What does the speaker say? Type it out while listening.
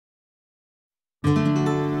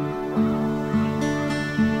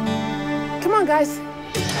guys.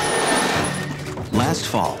 Last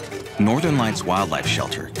fall, Northern Lights Wildlife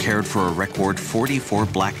Shelter cared for a record 44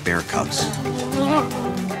 black bear cubs.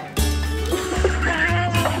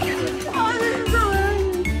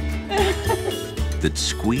 That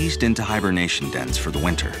squeezed into hibernation dens for the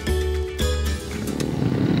winter.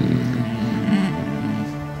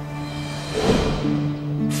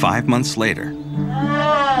 Five months later,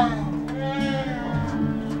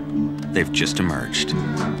 they've just emerged.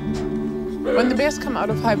 When the bears come out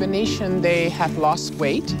of hibernation, they have lost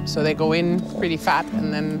weight, so they go in pretty fat,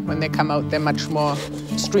 and then when they come out, they're much more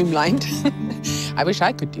streamlined. I wish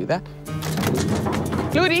I could do that.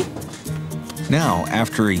 Flutie! Now,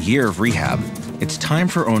 after a year of rehab, it's time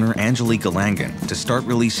for owner Angelica Langan to start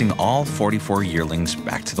releasing all 44 yearlings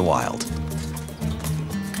back to the wild.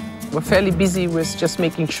 We're fairly busy with just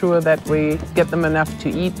making sure that we get them enough to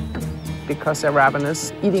eat because they're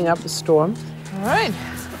ravenous, eating up a storm. All right.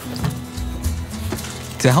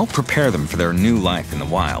 To help prepare them for their new life in the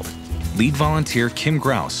wild, lead volunteer Kim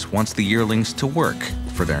Grouse wants the yearlings to work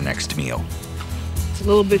for their next meal. It's a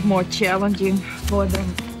little bit more challenging for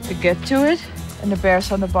them to get to it. And the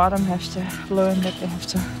bears on the bottom have to learn that they have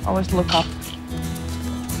to always look up.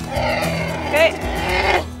 Okay.